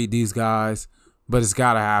to trade these guys, but it's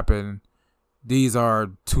got to happen. These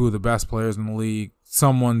are 2 of the best players in the league.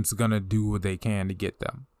 Someone's going to do what they can to get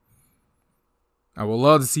them. I would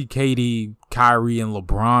love to see KD, Kyrie, and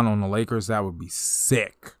LeBron on the Lakers. That would be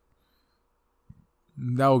sick.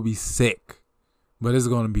 That would be sick. But it's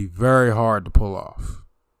going to be very hard to pull off.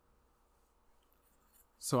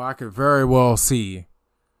 So I could very well see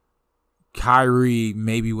Kyrie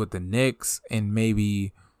maybe with the Knicks and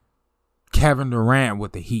maybe Kevin Durant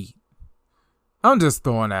with the Heat. I'm just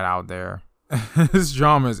throwing that out there. This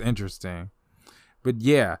drama is interesting. But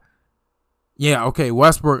yeah, okay,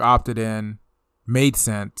 Westbrook opted in. Made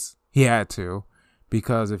sense. He had to.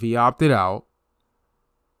 Because if he opted out,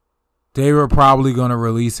 they were probably going to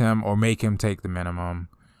release him or make him take the minimum.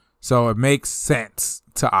 So it makes sense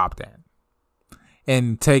to opt in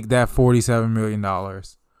and take that $47 million.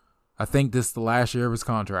 I think this is the last year of his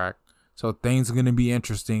contract. So things are going to be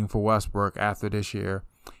interesting for Westbrook after this year.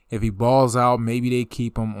 If he balls out, maybe they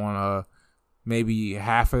keep him on maybe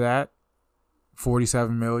half of that,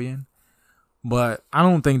 $47 million. But I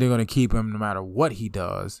don't think they're going to keep him no matter what he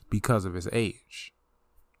does because of his age.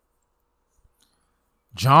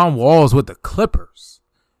 John Wall's with the Clippers.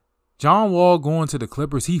 John Wall going to the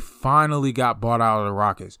Clippers. He finally got bought out of the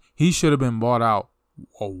Rockets. He should have been bought out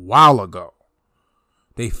a while ago.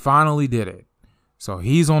 They finally did it. So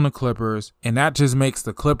he's on the Clippers, and that just makes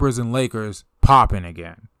the Clippers and Lakers popping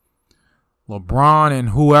again. LeBron and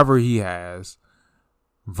whoever he has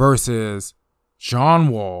versus John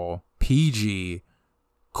Wall, PG,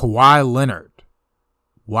 Kawhi Leonard.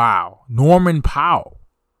 Wow. Norman Powell.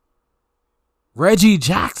 Reggie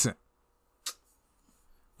Jackson.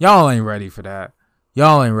 Y'all ain't ready for that.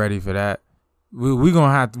 Y'all ain't ready for that. We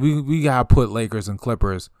gonna have to, we gotta put Lakers and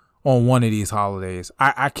Clippers on one of these holidays.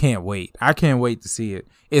 I can't wait. I can't wait to see it.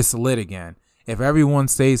 It's lit again. If everyone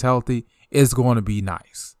stays healthy, it's going to be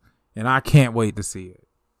nice. And I can't wait to see it.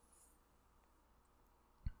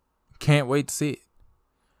 Can't wait to see it.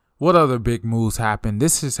 What other big moves happened?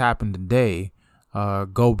 This just happened today.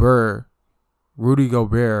 Rudy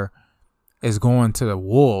Gobert is going to the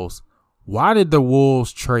Wolves. Why did the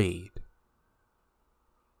Wolves trade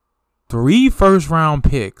 3 first-round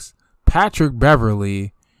picks, Patrick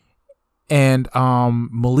Beverley, and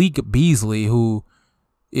Malik Beasley, who,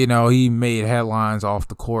 you know, he made headlines off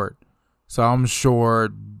the court. So I'm sure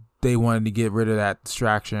they wanted to get rid of that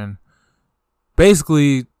distraction.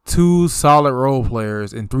 Basically, 2 solid role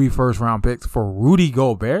players and 3 first-round picks for Rudy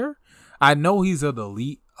Gobert. I know he's an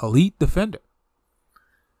elite defender,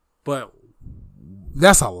 but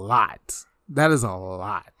that's a lot. That is a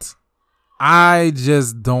lot. I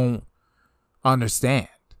just don't understand.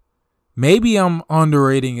 Maybe I'm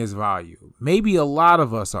underrating his value. Maybe a lot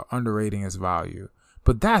of us are underrating his value.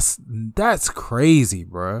 But that's crazy,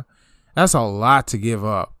 bruh. That's a lot to give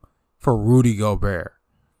up for Rudy Gobert.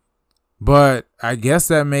 But I guess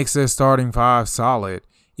that makes their starting 5 solid,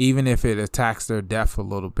 even if it attacks their depth a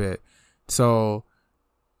little bit. So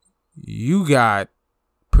you got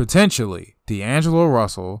potentially D'Angelo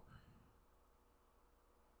Russell,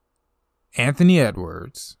 Anthony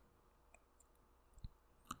Edwards,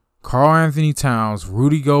 Karl Anthony Towns,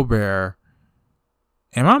 Rudy Gobert.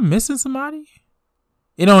 Am I missing somebody?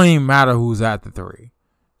 It don't even matter who's at the 3.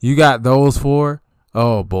 You got those 4.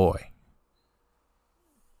 Oh boy.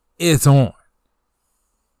 It's on.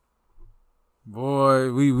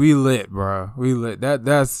 Boy, we lit, bro. We lit.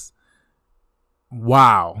 That's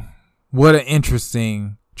wow. What an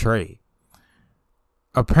interesting trade.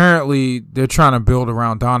 Apparently, they're trying to build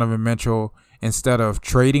around Donovan Mitchell instead of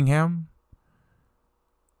trading him.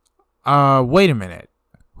 Wait a minute.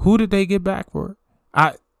 Who did they get back for?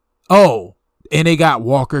 And they got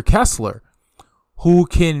Walker Kessler, who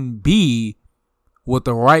can be, with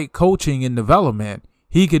the right coaching and development,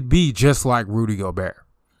 he could be just like Rudy Gobert.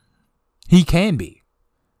 He can be,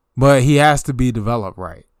 but he has to be developed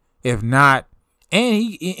right. If not,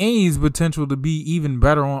 and he's potential to be even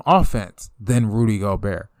better on offense than Rudy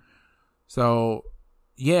Gobert. So,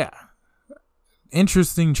 yeah,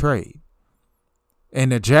 interesting trade.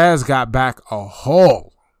 And the Jazz got back a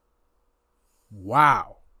haul.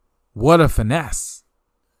 Wow. What a finesse.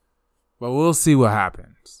 But we'll see what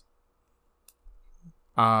happens.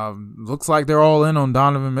 Looks like they're all in on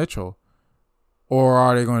Donovan Mitchell. Or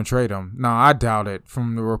are they going to trade him? No, I doubt it.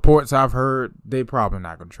 From the reports I've heard, they probably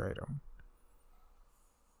not going to trade him.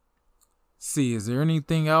 See, is there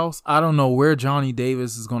anything else? I don't know where Johnny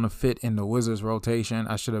Davis is going to fit in the Wizards rotation.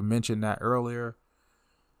 I should have mentioned that earlier.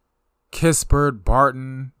 Kispert,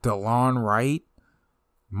 Barton, DeLon Wright,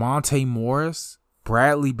 Monte Morris,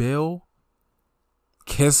 Bradley Beal,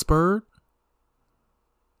 Kispert.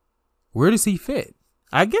 Where does he fit?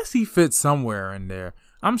 I guess he fits somewhere in there.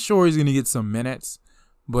 I'm sure he's going to get some minutes,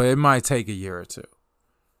 but it might take a year or 2.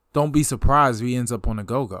 Don't be surprised if he ends up on a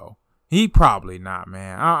go-go. He probably not,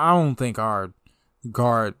 man. I don't think our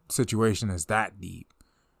guard situation is that deep.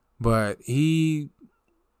 But it's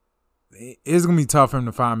going to be tough for him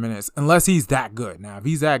to find minutes unless he's that good. Now, if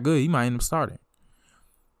he's that good, he might end up starting.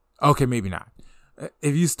 Okay, maybe not.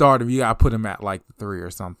 If you start him, you got to put him at like the 3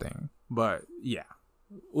 or something. But, yeah.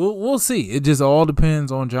 We'll see. It just all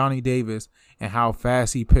depends on Johnny Davis and how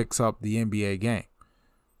fast he picks up the NBA game.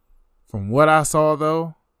 From what I saw,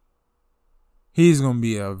 though, he's going to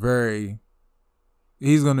be a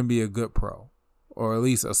good pro, or at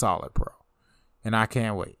least a solid pro. And I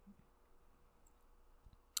can't wait.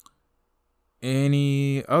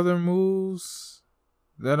 Any other moves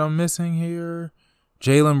that I'm missing here?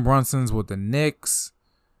 Jalen Brunson's with the Knicks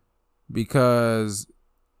because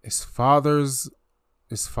his father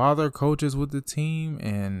coaches with the team,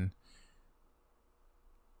 and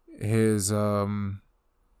his I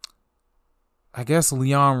guess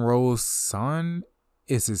Leon Rose's son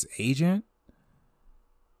is his agent.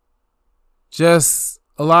 Just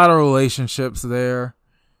a lot of relationships there.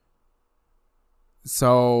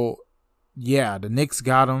 So, yeah, the Knicks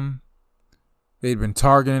got him. They'd been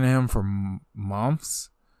targeting him for months.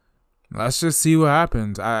 Let's just see what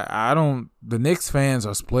happens. The Knicks fans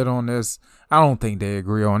are split on this. I don't think they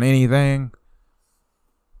agree on anything.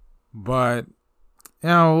 But,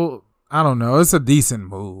 I don't know. It's a decent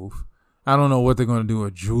move. I don't know what they're going to do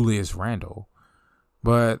with Julius Randle.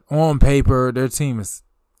 But on paper, their team is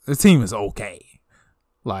okay.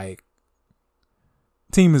 Like,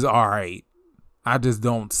 team is all right. I just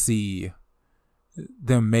don't see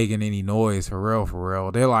them making any noise for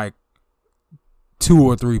real. They're like 2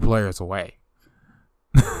 or 3 players away.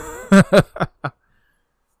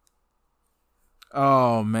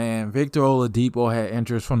 Oh, man. Victor Oladipo had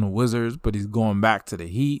interest from the Wizards, but he's going back to the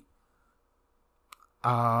Heat.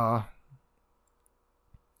 I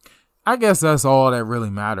guess that's all that really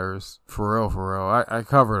matters. For real. I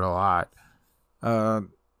covered a lot.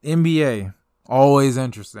 NBA, always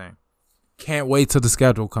interesting. Can't wait till the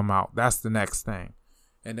schedule come out. That's the next thing.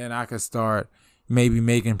 And then I could start maybe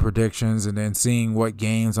making predictions and then seeing what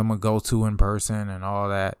games I'm going to go to in person and all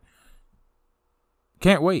that.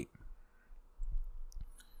 Can't wait.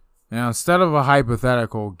 Now, instead of a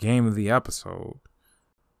hypothetical game of the episode,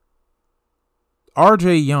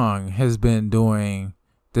 RJ Young has been doing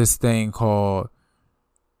this thing called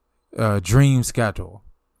Dream Schedule.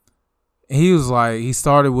 He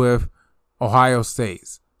started with Ohio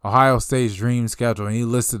State's Dream Schedule, and he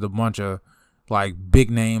listed a bunch of like big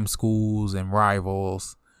name schools and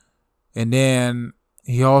rivals. And then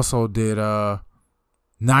he also did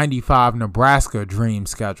 95 Nebraska Dream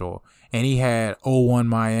Schedule, and he had 01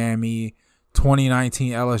 Miami,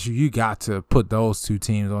 2019 LSU. You got to put those 2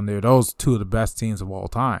 teams on there. Those 2 of the best teams of all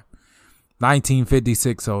time.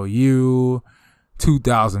 1956 OU,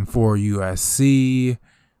 2004 USC,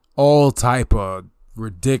 all type of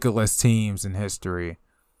ridiculous teams in history.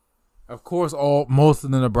 Of course, most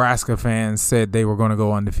of the Nebraska fans said they were going to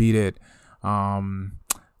go undefeated. I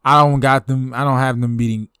don't have them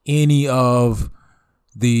beating any of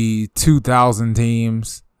the 2000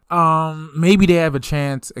 teams. Maybe they have a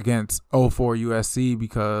chance against 04 USC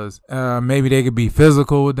because maybe they could be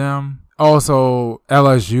physical with them. Also,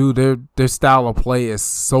 LSU, their style of play is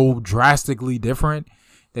so drastically different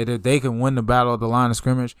that if they can win the battle at the line of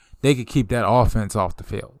scrimmage, they could keep that offense off the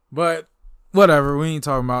field. But whatever, we ain't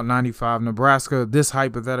talking about 95 Nebraska. This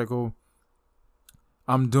hypothetical,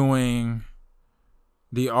 I'm doing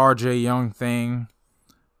the RJ Young thing,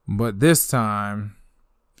 but this time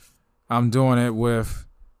I'm doing it with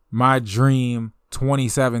my dream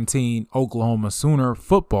 2017 Oklahoma Sooner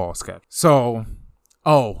football schedule. So,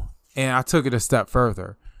 and I took it a step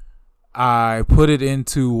further. I put it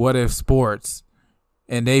into What If Sports,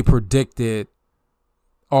 and they predicted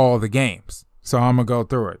all the games. So I'm going to go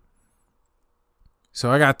through it. So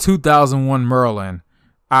I got 2001 Maryland.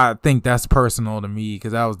 I think that's personal to me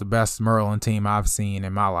because that was the best Maryland team I've seen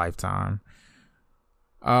in my lifetime.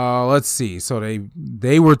 Let's see. So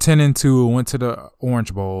they were 10-2, went to the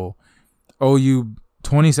Orange Bowl.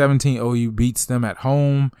 2017 OU beats them at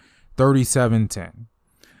home 37-10.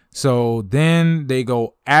 So then they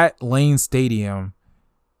go at Lane Stadium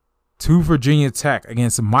to Virginia Tech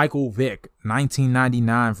against Michael Vick,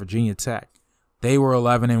 1999 Virginia Tech. They were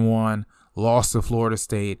 11-1, lost to Florida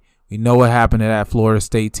State. We know what happened to that Florida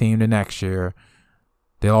State team the next year.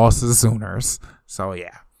 They lost to the Sooners. So,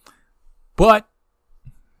 yeah. But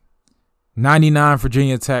 99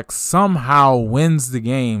 Virginia Tech somehow wins the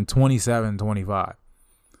game 27-25.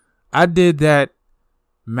 I did that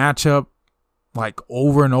matchup like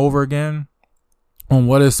over and over again on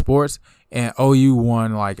What If Sports, and OU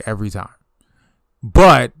won like every time.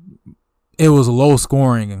 But it was low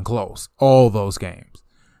scoring and close, all those games.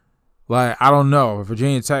 Like, I don't know.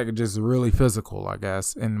 Virginia Tech is just really physical, I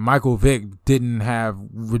guess. And Michael Vick didn't have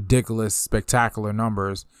ridiculous, spectacular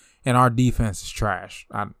numbers, and our defense is trash.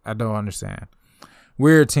 I don't understand.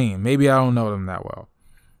 Weird team. Maybe I don't know them that well.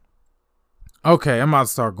 Okay, I'm about to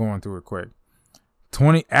start going through it quick.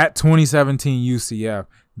 2017 UCF.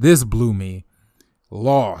 This blew me.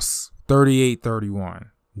 Loss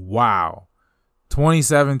 38-31. Wow.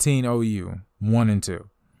 2017 OU 1-2.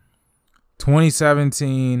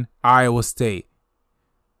 2017 Iowa State.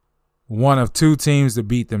 One of 2 teams to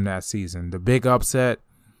beat them that season. The big upset.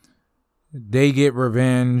 They get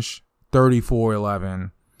revenge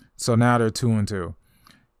 34-11. So now they're 2-2.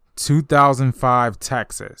 2005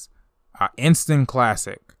 Texas. Instant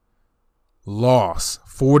classic. Loss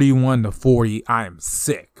 41-40. I am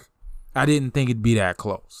sick. I didn't think it'd be that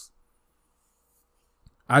close.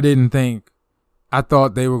 I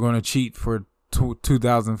thought they were going to cheat for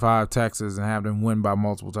 2005 Texas and have them win by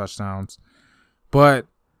multiple touchdowns. But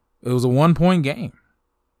it was a 1-point game.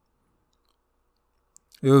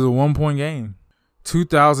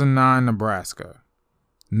 2009 Nebraska,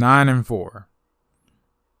 9-4.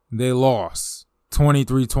 They lost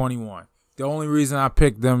 23-21. The only reason I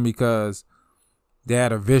picked them because they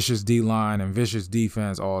had a vicious D-line and vicious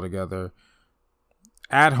defense altogether.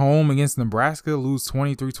 At home against Nebraska, lose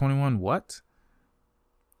 23-21. What?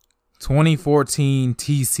 2014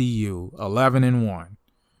 TCU, 11-1.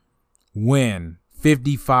 Win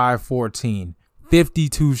 55-14.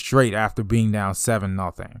 52 straight after being down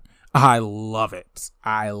 7-0. I love it.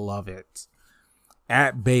 I love it.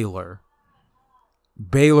 At Baylor.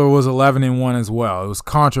 Baylor was 11-1 as well. It was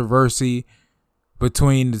controversy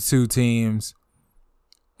between the two teams,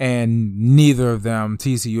 and neither of them,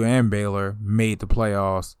 TCU and Baylor, made the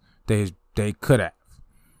playoffs. They could have.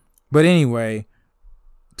 But anyway,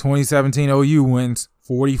 2017 OU wins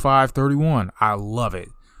 45-31. I love it.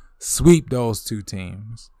 Sweep those two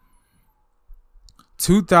teams.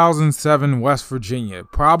 2007 West Virginia,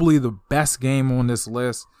 probably the best game on this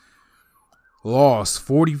list. Lost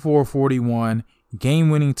 44-41.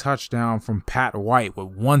 Game-winning touchdown from Pat White with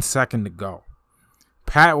 1 second to go.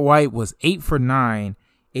 Pat White was 8 for 9,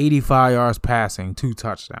 85 yards passing, 2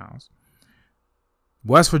 touchdowns.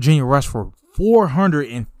 West Virginia rushed for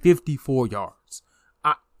 454 yards.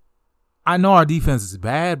 I know our defense is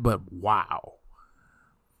bad, but wow.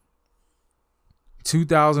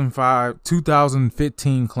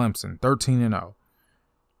 2015 Clemson, 13-0.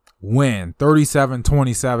 Win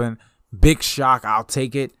 37-27. Big shock. I'll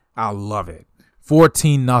take it. I love it.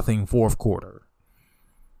 14-0 fourth quarter.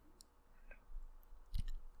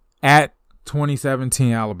 At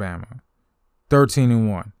 2017 Alabama,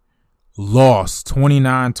 13-1. Lost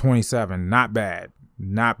 29-27. Not bad.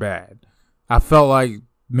 Not bad. I felt like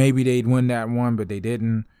maybe they'd win that one, but they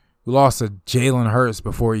didn't. We lost to Jalen Hurts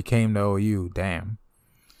before he came to OU. Damn.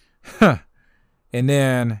 And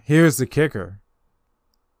then here's the kicker.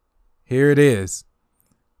 Here it is.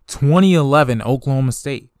 2011 Oklahoma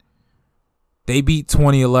State. They beat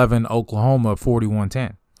 2011 Oklahoma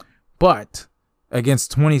 41-10. But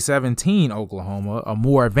against 2017 Oklahoma, a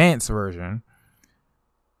more advanced version,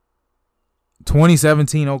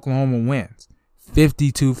 2017 Oklahoma wins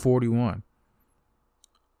 52-41.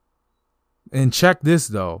 And check this,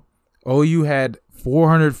 though. OU had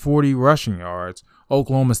 440 rushing yards.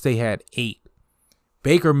 Oklahoma State had 8.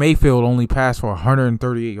 Baker Mayfield only passed for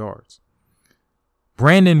 138 yards.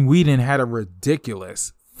 Brandon Weeden had a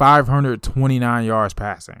ridiculous 529 yards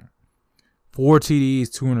passing. 4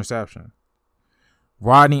 TDs, 2 interceptions.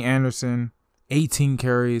 Rodney Anderson, 18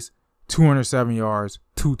 carries, 207 yards,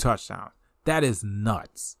 2 touchdowns. That is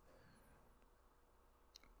nuts.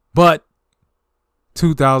 But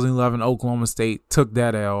 2011 Oklahoma State took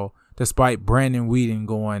that L despite Brandon Weeden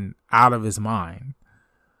going out of his mind.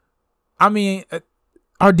 I mean,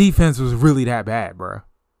 our defense was really that bad, bro.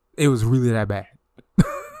 It was really that bad.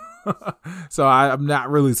 So I'm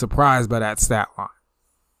not really surprised by that stat line.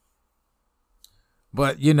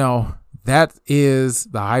 But, you know, that is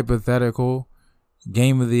the hypothetical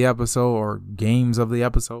game of the episode or games of the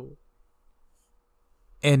episode.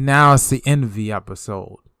 And now it's the end of the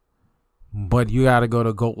episode. But you got to go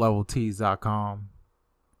to GOATLevelTees.com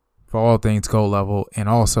for all things GOAT Level. And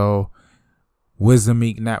also Wisdom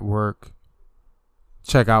Meek Network.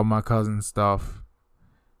 Check out my cousin's stuff.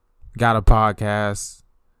 Got a podcast.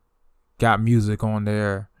 Got music on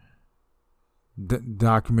there.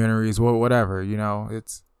 Documentaries, whatever, you know.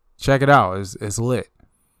 Check it out. It's lit.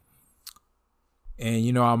 And,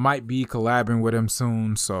 you know, I might be collabing with him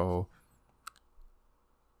soon, so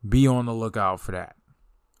be on the lookout for that.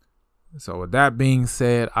 So with that being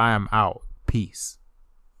said, I am out. Peace.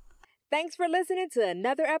 Thanks for listening to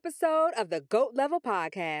another episode of the GOAT Level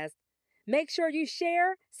Podcast. Make sure you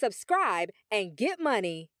share, subscribe, and get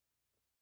money.